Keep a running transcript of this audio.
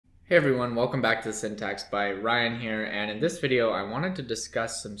Hey everyone, welcome back to Syntax by Ryan here, and in this video I wanted to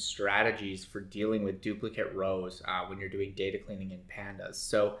discuss some strategies for dealing with duplicate rows when you're doing data cleaning in Pandas.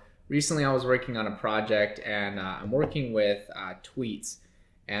 So recently I was working on a project and I'm working with tweets,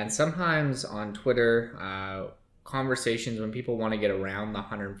 and sometimes on Twitter conversations, when people want to get around the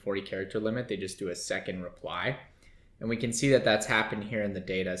 140 character limit, they just do a second reply, and we can see that that's happened here in the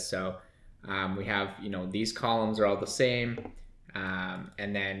data. So we have, these columns are all the same.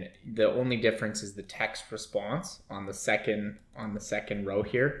 And then the only difference is the text response on the second row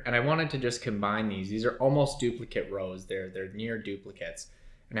here. And I wanted to just combine these. These are almost duplicate rows. They're near duplicates.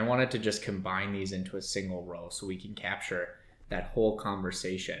 And I wanted to just combine these into a single row so we can capture that whole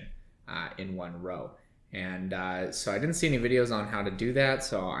conversation in one row. And so I didn't see any videos on how to do that.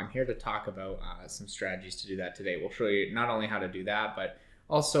 So I'm here to talk about some strategies to do that today. We'll show you not only how to do that, but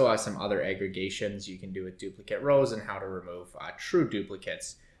also some other aggregations you can do with duplicate rows and how to remove true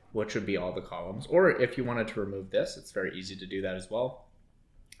duplicates, which would be all the columns. Or if you wanted to remove this, it's very easy to do that as well.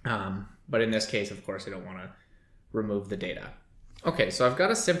 But in this case, of course, I don't want to remove the data. Okay, so I've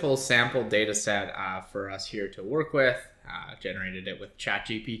got a simple sample data set for us here to work with. Generated it with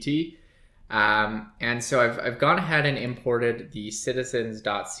ChatGPT. And so I've gone ahead and imported the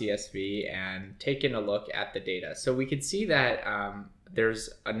citizens.csv and taken a look at the data. So we can see that there's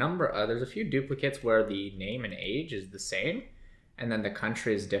a few duplicates where the name and age is the same, and then the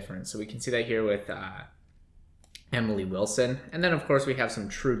country is different. So we can see that here with Emily Wilson. And then of course we have some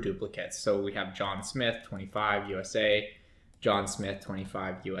true duplicates. So we have John Smith, 25, USA, John Smith,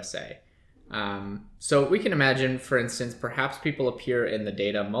 25, USA. So we can imagine, for instance, perhaps people appear in the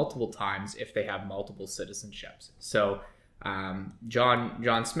data multiple times if they have multiple citizenships. So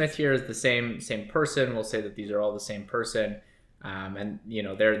John Smith here is the same person. We'll say that these are all the same person. And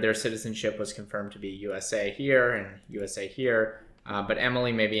their citizenship was confirmed to be USA here and USA here, but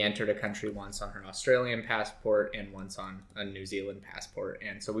Emily maybe entered a country once on her Australian passport and once on a New Zealand passport.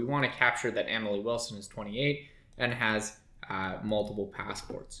 And so we want to capture that Emily Wilson is 28 and has multiple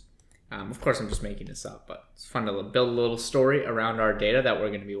passports. Of course, I'm just making this up, but it's fun to build a little story around our data that we're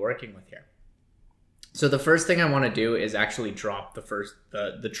going to be working with here. So the first thing I want to do is actually drop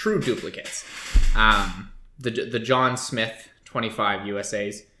the true duplicates, the John Smith 25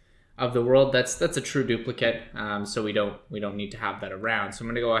 USAs of the world. That's a true duplicate, so we don't need to have that around. So I'm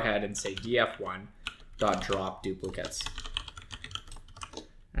going to go ahead and say df1.drop duplicates,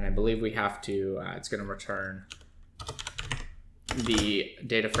 and I believe we have to. It's going to return the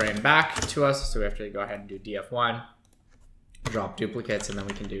data frame back to us, so we have to go ahead and do df1 drop duplicates, and then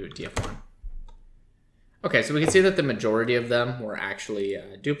we can do df1. Okay, so we can see that the majority of them were actually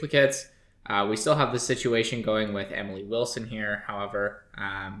duplicates. We still have the situation going with Emily Wilson here, however,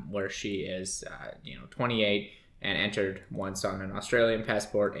 where she is 28 and entered once on an Australian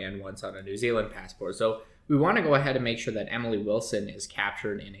passport and once on a New Zealand passport. So we want to go ahead and make sure that Emily Wilson is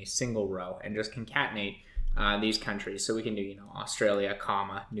captured in a single row and just concatenate these countries. So we can do Australia,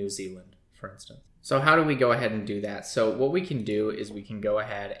 comma, New Zealand, for instance. So how do we go ahead and do that? So what we can do is we can go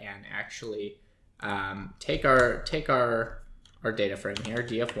ahead and actually take our data frame here,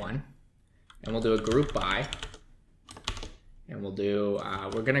 df1. And we'll do a group by, and we'll do,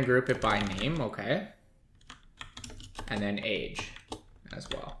 we're gonna group it by name, okay? And then age as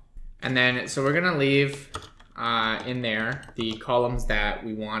well. And then, so we're gonna leave in there the columns that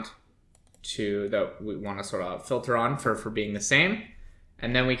we want to sort of filter on for being the same.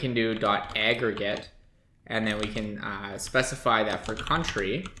 And then we can do .aggregate, and then we can specify that for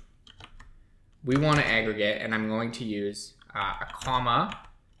country, we wanna aggregate, and I'm going to use a comma,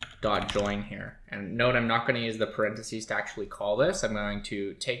 .join here. And note, I'm not going to use the parentheses to actually call this. I'm going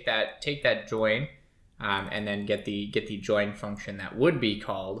to take that join and then get the join function that would be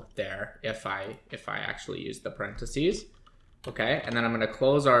called there if I actually use the parentheses. Okay, and then I'm going to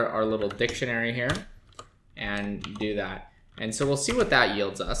close our little dictionary here and do that. And so we'll see what that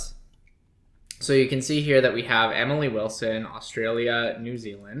yields us. So you can see here that we have Emily Wilson, Australia, New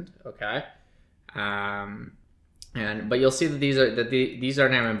Zealand. Okay. But you'll see that these are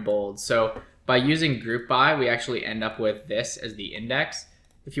now in bold. So by using group by, we actually end up with this as the index.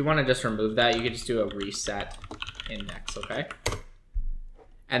 If you want to just remove that, you can just do a reset index, okay?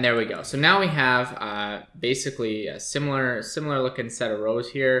 And there we go. So now we have basically a similar looking set of rows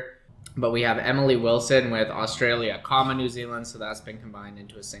here, but we have Emily Wilson with Australia, comma, New Zealand, so that's been combined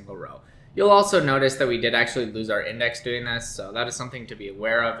into a single row. You'll also notice that we did actually lose our index doing this, so that is something to be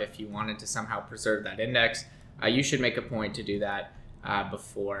aware of. If you wanted to somehow preserve that index, you should make a point to do that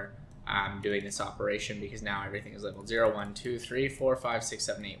before doing this operation, because now everything is labeled 0, 1, 2, 3, 4, 5, 6,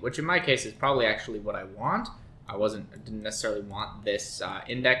 7, 8, which in my case is probably actually what I want. didn't necessarily want this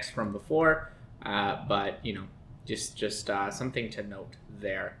index from before, but you know, just something to note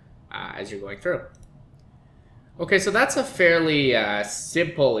there as you're going through. Okay, so that's a fairly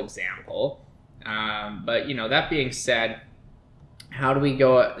simple example, but you know, that being said, how do we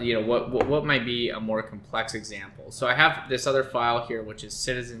go, you know, what might be a more complex example? So I have this other file here, which is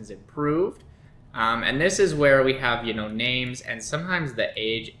citizens improved, and this is where we have, you know, names, and sometimes the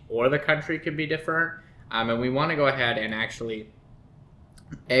age or the country could be different, and we want to go ahead and actually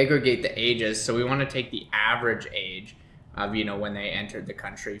aggregate the ages. So we want to take the average age of, you know, when they entered the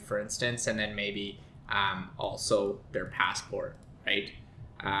country, for instance, and then maybe also their passport, right?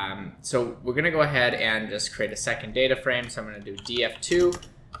 So we're going to go ahead and just create a second data frame. So I'm going to do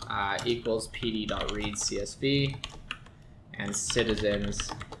df2 equals pd.read CSV and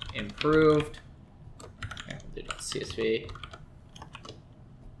citizens improved. Okay, we'll do .csv.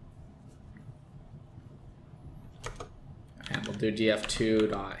 And we'll do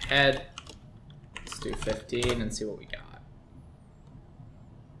df2.head. Let's do 15 and see what we got.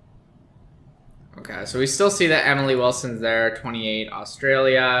 Okay, so we still see that Emily Wilson's there, 28,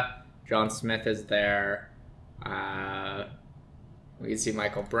 Australia. John Smith is there. We can see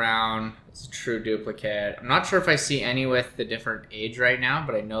Michael Brown. It's a true duplicate. I'm not sure if I see any with the different age right now,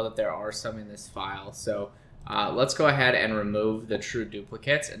 but I know that there are some in this file. So let's go ahead and remove the true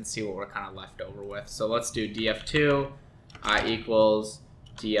duplicates and see what we're kind of left over with. So let's do df2 equals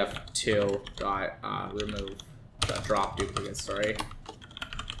df2 remove drop duplicates, sorry.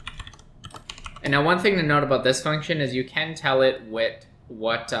 And now one thing to note about this function is you can tell it what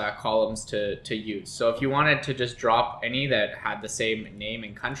columns to use. So if you wanted to just drop any that had the same name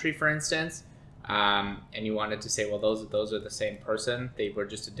and country, for instance, and you wanted to say, well, those are the same person, they were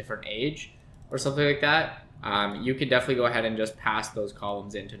just a different age or something like that, you could definitely go ahead and just pass those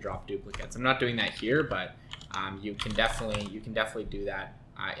columns in to drop duplicates. I'm not doing that here, but you can definitely do that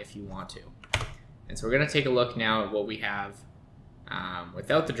if you want to. And so we're going to take a look now at what we have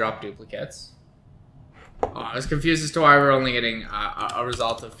without the drop duplicates. Oh, I was confused as to why we're only getting a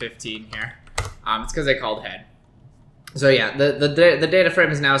result of 15 here. It's because I called head. So yeah, the data frame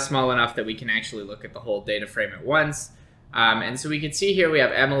is now small enough that we can actually look at the whole data frame at once. And so we can see here we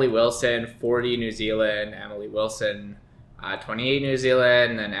have Emily Wilson, 40 New Zealand, Emily Wilson, 28 New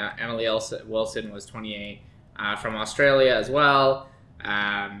Zealand, and Emily Wilson was 28 from Australia as well.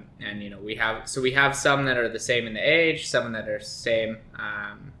 And you know, we have some that are the same in the age, some that are same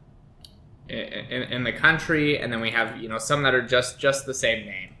in the country, and then we have, you know, some that are just the same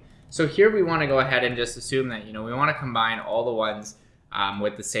name. So here we want to go ahead and just assume that, you know, we want to combine all the ones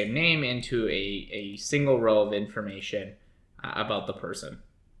with the same name into a single row of information about the person.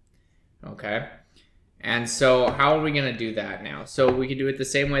 Okay, and so how are we going to do that now? So we can do it the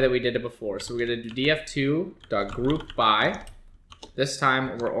same way that we did it before. So we're going to do df2.group by. This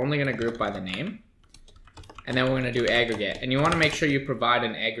time we're only going to group by the name. And then we're going to do aggregate. And you want to make sure you provide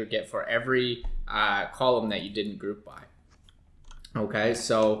an aggregate for every column that you didn't group by. Okay,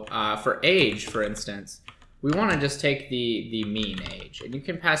 so for age, for instance, we want to just take the mean age. And you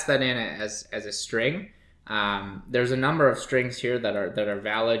can pass that in as a string. There's a number of strings here that are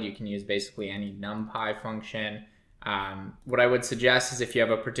valid. You can use basically any NumPy function. What I would suggest is if you have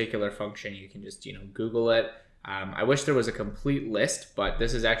a particular function, you can just, you know, Google it. I wish there was a complete list, but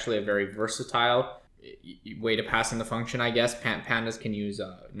this is actually a very versatile way to pass in the function, I guess. Pandas can use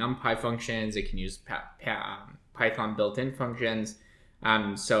NumPy functions. It can use Python built-in functions.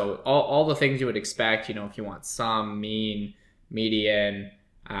 So all the things you would expect, you know, if you want sum, mean, median,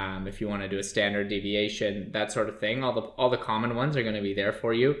 if you want to do a standard deviation, that sort of thing, all the common ones are going to be there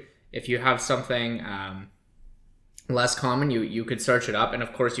for you. If you have something less common, you could search it up, and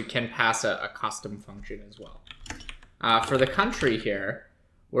of course you can pass a custom function as well. For the country here,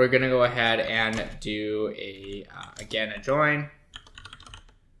 we're going to go ahead and do again a join.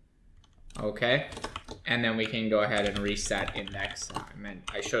 Okay, and then we can go ahead and reset index.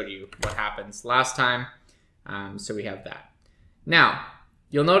 I showed you what happens last time, so we have that. Now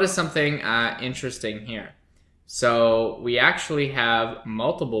you'll notice something interesting here. So we actually have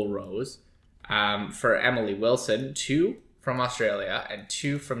multiple rows for Emily Wilson, 2 from Australia and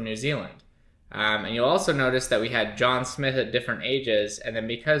 2 from New Zealand. And you'll also notice that we had John Smith at different ages, and then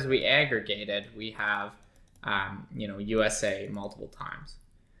because we aggregated, we have you know, USA multiple times.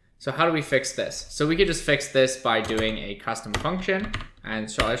 So how do we fix this? So we could just fix this by doing a custom function, and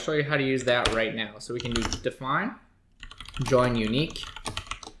so I'll show you how to use that right now. So we can do define join unique,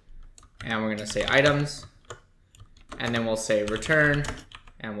 and we're going to say items, and then we'll say return,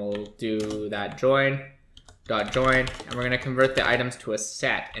 and we'll do that join, and we're going to convert the items to a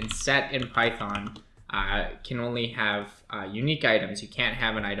set, and set in Python can only have unique items. You can't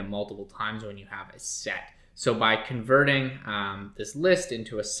have an item multiple times when you have a set. So by converting this list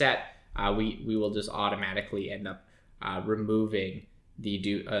into a set, we will just automatically end up removing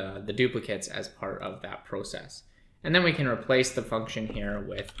the duplicates as part of that process. And then we can replace the function here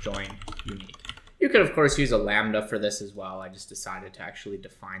with join unique. You could, of course, use a lambda for this as well. I just decided to actually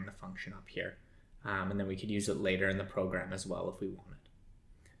define the function up here. And then we could use it later in the program as well if we wanted.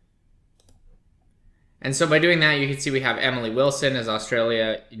 And so by doing that, you can see we have Emily Wilson as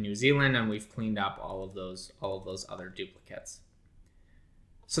Australia, New Zealand, and we've cleaned up all of those other duplicates.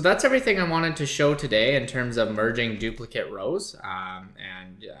 So that's everything I wanted to show today in terms of merging duplicate rows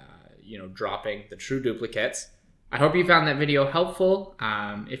and dropping the true duplicates. I hope you found that video helpful.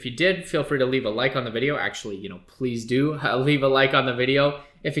 If you did, feel free to leave a like on the video. Actually, please do leave a like on the video.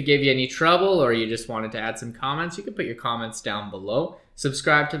 If it gave you any trouble or you just wanted to add some comments, you can put your comments down below.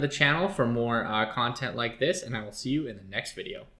 Subscribe to the channel for more content like this, and I will see you in the next video.